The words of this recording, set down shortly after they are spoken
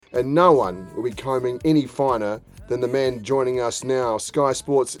and no one will be combing any finer than the man joining us now, Sky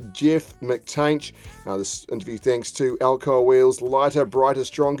Sports' Jeff McTainsh. This interview thanks to Alcoa Wheels, lighter, brighter,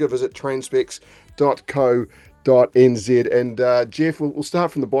 stronger. Visit trainspecs.co.nz. And Jeff, we'll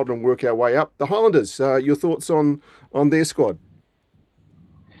start from the bottom and work our way up. The Highlanders, your thoughts on their squad?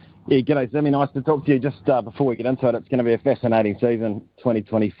 Yeah, g'day, Zimmy. Nice to talk to you. Just before we get into it, it's going to be a fascinating season,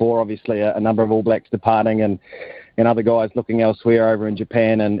 2024. Obviously, a number of All Blacks departing and other guys looking elsewhere over in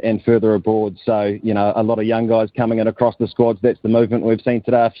Japan and further abroad. So, a lot of young guys coming in across the squads. That's the movement we've seen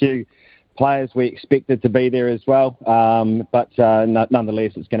today. A few players we expected to be there as well. But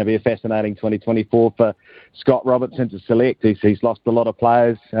nonetheless, it's going to be a fascinating 2024 for Scott Robertson to select. He's lost a lot of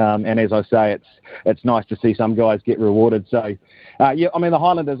players. And as I say, it's nice to see some guys get rewarded. So, the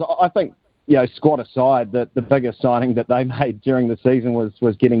Highlanders, I think, squad aside, the biggest signing that they made during the season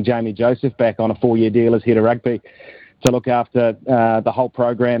was getting Jamie Joseph back on a 4-year deal as head of rugby to look after the whole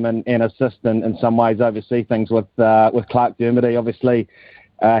program and assist in some ways oversee things with Clark Dermody. Obviously,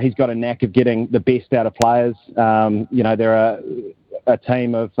 he's got a knack of getting the best out of players. They're a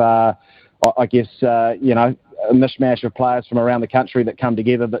team of, a mishmash of players from around the country that come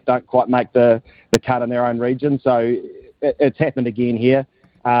together that don't quite make the cut in their own region. So it's happened again here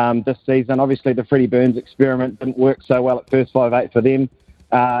this season. Obviously, the Freddie Burns experiment didn't work so well at first 5-8 for them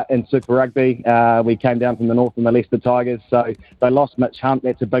in Super Rugby. We came down from the north and the Leicester Tigers, so they lost Mitch Hunt.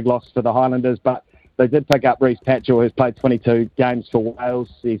 That's a big loss for the Highlanders, but they did pick up Rhys Patchell, who's played 22 games for Wales.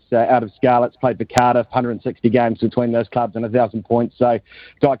 He's out of Scarlets, played for Cardiff, 160 games between those clubs and 1,000 points. So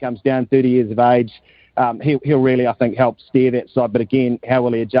guy comes down, 30 years of age. He'll really, I think, help steer that side. But again, how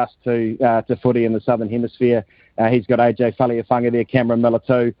will he adjust to footy in the Southern Hemisphere? He's got AJ Faleafunga there, Cameron Miller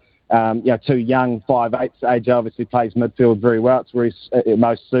too. Two young 5'8s. AJ obviously plays midfield very well. It's where he's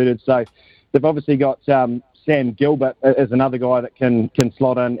most suited. So they've obviously got Sam Gilbert is another guy that can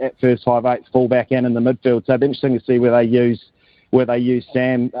slot in at first 5'8", fullback and in the midfield. So it'll be interesting to see where they use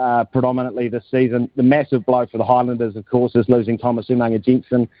Sam predominantly this season. The massive blow for the Highlanders, of course, is losing Thomas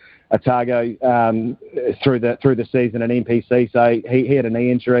Umaga-Jensen, Otago, through the season in NPC. So he had a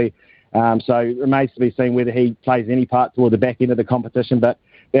knee injury. So it remains to be seen whether he plays any part toward the back end of the competition. But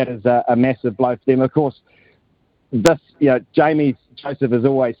that is a massive blow for them. Of course, Jamie Joseph has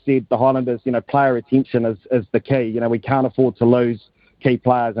always said the Highlanders, player retention is the key. We can't afford to lose key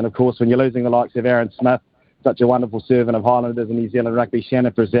players. And of course, when you're losing the likes of Aaron Smith, such a wonderful servant of Highlanders and New Zealand rugby,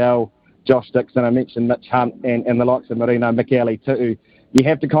 Shannon Frizzell, Josh Dixon, I mentioned Mitch Hunt and the likes of Marino Mikaele too. You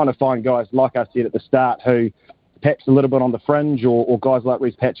have to kind of find guys, like I said at the start, who perhaps a little bit on the fringe, or guys like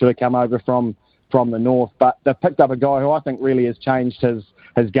Rhys Patchell who come over from the north. But they've picked up a guy who I think really has changed his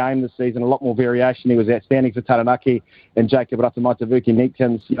game this season. A lot more variation. He was outstanding for Taranaki and Jacob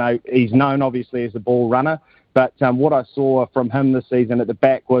Ratamaitavuki-Neatkins. He's known obviously as a ball runner, but what I saw from him this season at the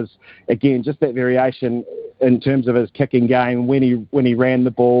back was, again, just that variation in terms of his kicking game, when he ran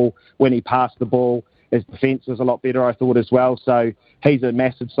the ball, when he passed the ball. His defence was a lot better, I thought, as well. So he's a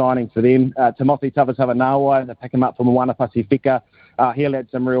massive signing for them. Timothy Tavatavanawai, they pick him up from Wana Pasifika. He'll add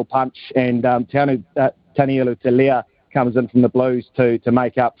some real punch. And Tanielu Telea comes in from the Blues to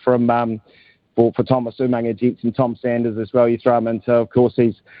make up for Thomas Umaga-Jensen, Tom Sanders as well. You throw him into, of course,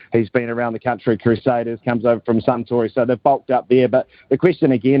 he's been around the country, Crusaders, comes over from Suntory. So they've bulked up there. But the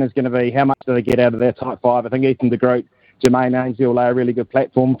question again is going to be, how much do they get out of their tight five? I think Ethan de Groot, Jermaine Ainsley will lay a really good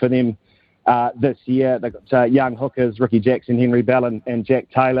platform for them this year. They've got young hookers, Ricky Jackson, Henry Bell and Jack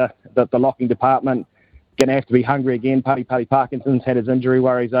Taylor. The locking department going to have to be hungry again. Paddy Parkinson's had his injury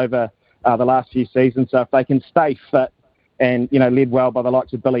worries over the last few seasons. So if they can stay fit and, led well by the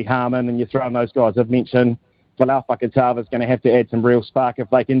likes of Billy Harmon, and you throw in those guys I've mentioned, Falau Fakatava is going to have to add some real spark. If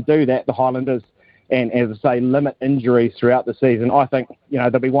they can do that, the Highlanders, and as I say, limit injuries throughout the season, I think,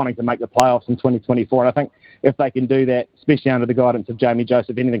 they'll be wanting to make the playoffs in 2024. And I think if they can do that, especially under the guidance of Jamie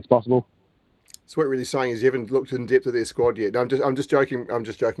Joseph, anything's possible. So what you're really saying is you haven't looked in depth at their squad yet. No, I'm just joking,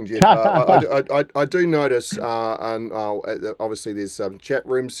 Jeff. I do notice, and obviously there's some chat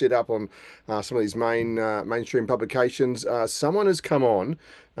rooms set up on some of these mainstream publications. Someone has come on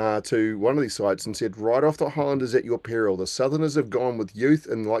to one of these sites and said, right off the Highlanders at your peril. The Southerners have gone with youth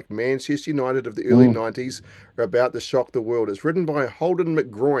and like Manchester United of the early 90s are about to shock the world. It's written by Holden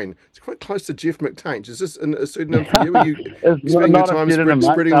McGroin. It's quite close to Jeff McTainsh. Is this a pseudonym for you? Are you spending your time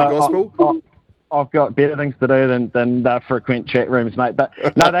spreading the gospel? I've got better things to do than frequent chat rooms, mate. But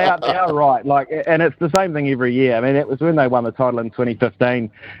no, they are right. And it's the same thing every year. I mean, it was when they won the title in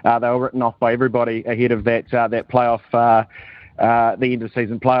 2015. They were written off by everybody ahead of that playoff the end of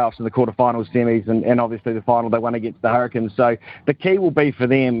season playoffs and the quarterfinals, semis, and obviously the final they won against the Hurricanes. So the key will be for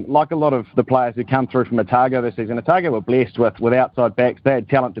them, like a lot of the players who come through from Otago this season. Otago were blessed with outside backs. They had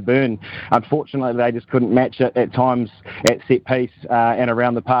talent to burn. Unfortunately, they just couldn't match it at times at set piece and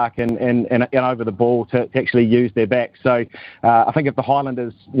around the park and over the ball to actually use their backs. So I think if the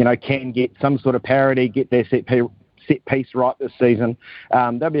Highlanders, can get some sort of parity, get their set piece right this season,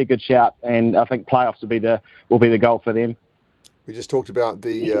 that'll be a good shout, and I think playoffs will be the goal for them. We just talked about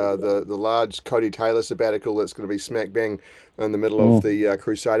the large Cody Taylor sabbatical that's going to be smack bang in the middle of the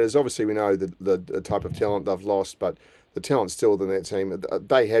Crusaders. Obviously, we know the type of talent they've lost, but the talent's still within that team.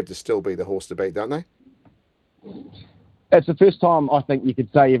 They have to still be the horse to beat, don't they? It's the first time I think you could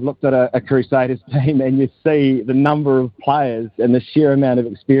say you've looked at a Crusaders team and you see the number of players and the sheer amount of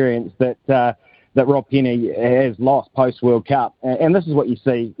experience that Rob Penny has lost post-World Cup. And this is what you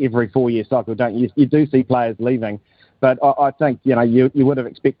see every 4-year cycle, don't you? You do see players leaving. But I think, you would have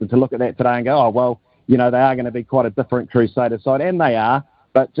expected to look at that today and go, oh, well, they are going to be quite a different Crusader side. And they are.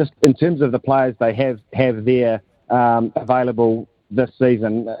 But just in terms of the players they have there available this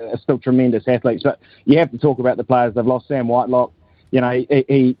season, are still tremendous athletes. But you have to talk about the players they've lost. Sam Whitelock,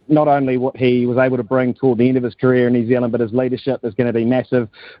 he not only what he was able to bring toward the end of his career in New Zealand, but his leadership is going to be massive.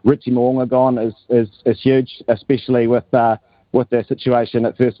 Richie Mo'unga gone is huge, especially with their situation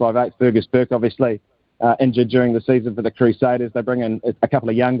at first 5'8". Fergus Burke, obviously, injured during the season for the Crusaders. They bring in a couple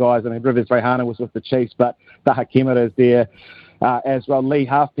of young guys. I mean, Rivers Reihana was with the Chiefs, but Taha Kemara is there as well. Lee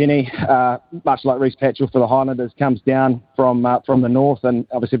Halfpenny, much like Reece Patchell for the Highlanders, comes down from the north and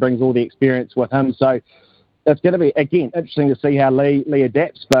obviously brings all the experience with him. So it's going to be, again, interesting to see how Lee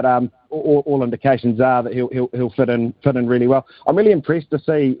adapts, but all indications are that he'll fit in really well. I'm really impressed to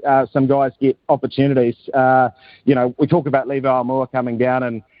see some guys get opportunities. We talk about Levi Moore coming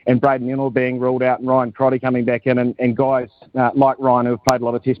down and Braden Ennell being ruled out and Ryan Crotty coming back in and guys like Ryan who have played a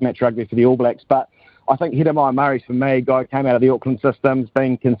lot of test match rugby for the All Blacks. But I think Hidemai Murray, for me, guy came out of the Auckland systems,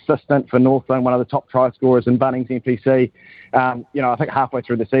 been consistent for Northland, one of the top try scorers in Bunnings NPC. I think halfway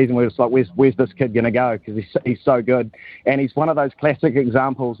through the season we were just like, where's this kid going to go? Because he's so good. And he's one of those classic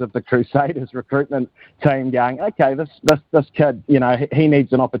examples of the Crusaders recruitment team going, okay, this kid, he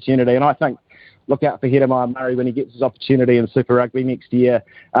needs an opportunity. And I think, look out for Hidemai Murray when he gets his opportunity in Super Rugby next year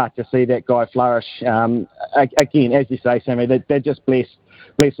to see that guy flourish. Again, as you say, Sammy, they're just blessed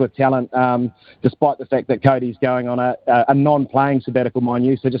with talent, despite the fact that Cody's going on a non-playing sabbatical, mind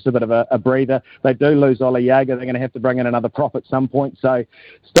you, so just a bit of a breather. They do lose Ollie Jager. They're going to have to bring in another prop at some point, so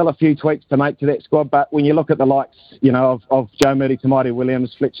still a few tweaks to make to that squad. But when you look at the likes, of Joe Moody, Tamati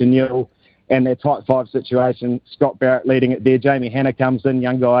Williams, Fletcher Newell, and their tight five situation, Scott Barrett leading it there, Jamie Hanna comes in,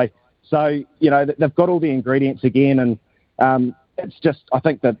 young guy. So, they've got all the ingredients again, and it's just, I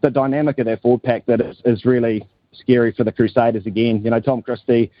think that the dynamic of their forward pack that is really scary for the Crusaders again. Tom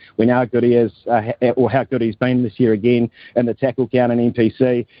Christie, we know how good he is, or how good he's been this year again in the tackle count in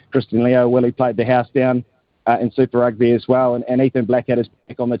NPC. Christian Leo Willie played the house down in Super Rugby as well, and Ethan Blackhead is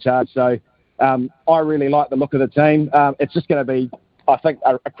back on the charge. So I really like the look of the team. It's just going to be, I think,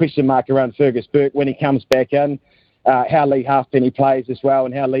 a question mark around Fergus Burke when he comes back in. How Lee Halfpenny plays as well,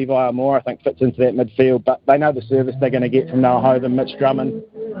 and how Levi Moore, I think, fits into that midfield. But they know the service they're going to get from Noah Hoven, Mitch Drummond,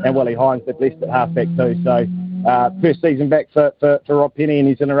 and Willie Hines. They're blessed at halfback too. So first season back for Rob Penny and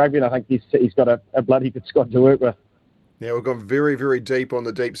he's in a rugby, and I think he's got a bloody good squad to work with. Yeah, we've gone very, very deep on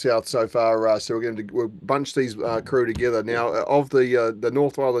the Deep South so far, so we'll bunch these crew together. Now, of the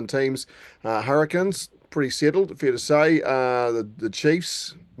North Island teams, Hurricanes, pretty settled, fair to say. The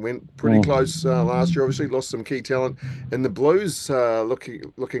Chiefs went pretty close last year, obviously, lost some key talent. And the Blues,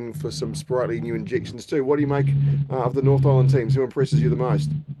 looking for some sprightly new injections too. What do you make of the North Island teams? Who impresses you the most?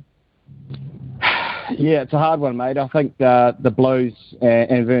 Yeah, it's a hard one, mate. I think the Blues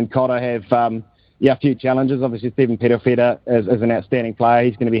and Vern Cotter have a few challenges. Obviously, Stephen Petterfetter is an outstanding player.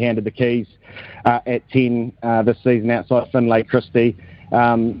 He's going to be handed the keys at 10 this season outside Finlay Christie.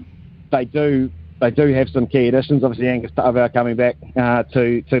 They do have some key additions. Obviously, Angus Tava coming back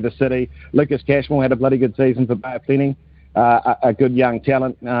to the city. Lucas Cashmore had a bloody good season for Bay of Plenty. A good young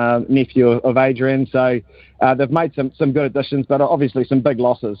talent, nephew of Adrian. So they've made some good additions, but obviously some big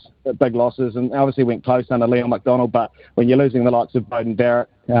losses, and obviously went close under Leon McDonald. But when you're losing the likes of Bowden Barrett,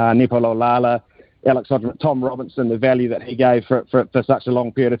 Nepolo Lala, Alex Hodgman, Tom Robinson, the value that he gave for such a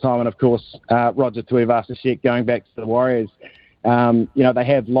long period of time, and of course Roger Tuivasa-Sheck going back to the Warriors. They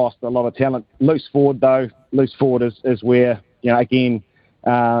have lost a lot of talent. Loose forward is where, again,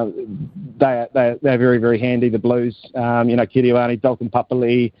 they're very, very handy, the Blues. Kiriwani, Dalton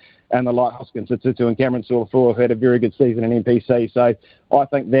Papali, and the light Hoskins Tutu and Cameron Saulafua have had a very good season in NPC. So I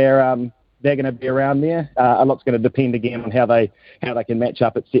think they're they're going to be around there. A lot's going to depend again on how they can match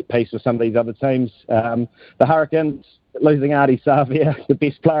up at set piece with some of these other teams. The Hurricanes, losing Artie Savia, the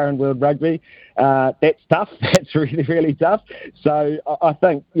best player in world rugby, that's tough. That's really, really tough. So I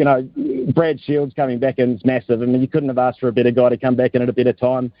think, Brad Shields coming back in is massive. I mean, you couldn't have asked for a better guy to come back in at a better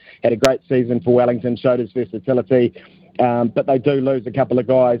time. Had a great season for Wellington, showed his versatility. But they do lose a couple of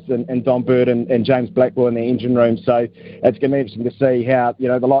guys in Don Bird and James Blackwell in the engine room. So it's going to be interesting to see how,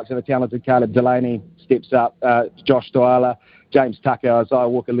 the likes of the talented Caleb Delaney steps up, Josh Dwyer, James Tucker, Isaiah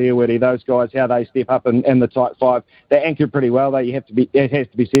Walker-Learworthy, those guys, how they step up in the tight five. They anchor pretty well, though. It has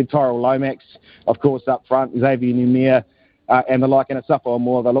to be said. Tyrell Lomax, of course, up front. Xavier Numere and the like, and Asafo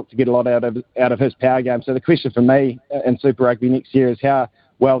Moore. They look to get a lot out of his power game. So the question for me in Super Rugby next year is how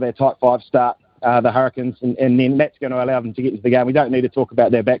well their tight five start. The Hurricanes, and then that's going to allow them to get into the game. We don't need to talk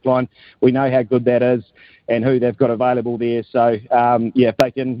about their backline. We know how good that is and who they've got available there. So, if they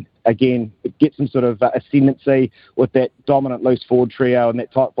can, again, get some sort of ascendancy with that dominant loose forward trio and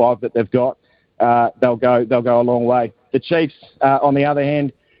that tight five that they've got, they'll go a long way. The Chiefs, on the other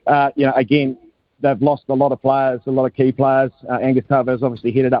hand, again, they've lost a lot of players, a lot of key players. Angus Tavares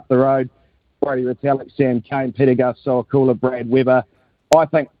obviously headed up the road. Brody Retallick, Sam Kane, Peter Gus, Soakula, Brad Weber. I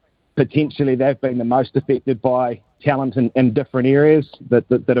think potentially they've been the most affected by talent in different areas that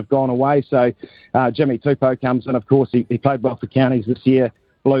have gone away. So Jimmy Tupou comes in, of course, he played well for Counties this year.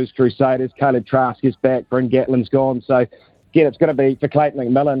 Blues Crusaders, Caleb Trask is back, Bryn Gatlin's gone. So again, it's going to be for Clayton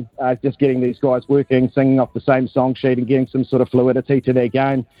McMillan, just getting these guys working, singing off the same song sheet and getting some sort of fluidity to their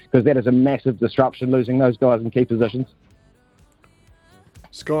game, because that is a massive disruption, losing those guys in key positions.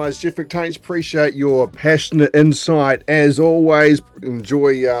 Skies, Jeff McTainsh, appreciate your passionate insight as always.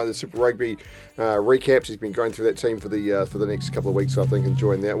 Enjoy the Super Rugby recaps. He's been going through that team for the next couple of weeks, so I think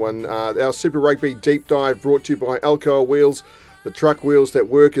enjoying that one. Our Super Rugby deep dive brought to you by Alcoa Wheels, the truck wheels that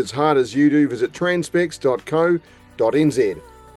work as hard as you do. Visit transpex.co.nz.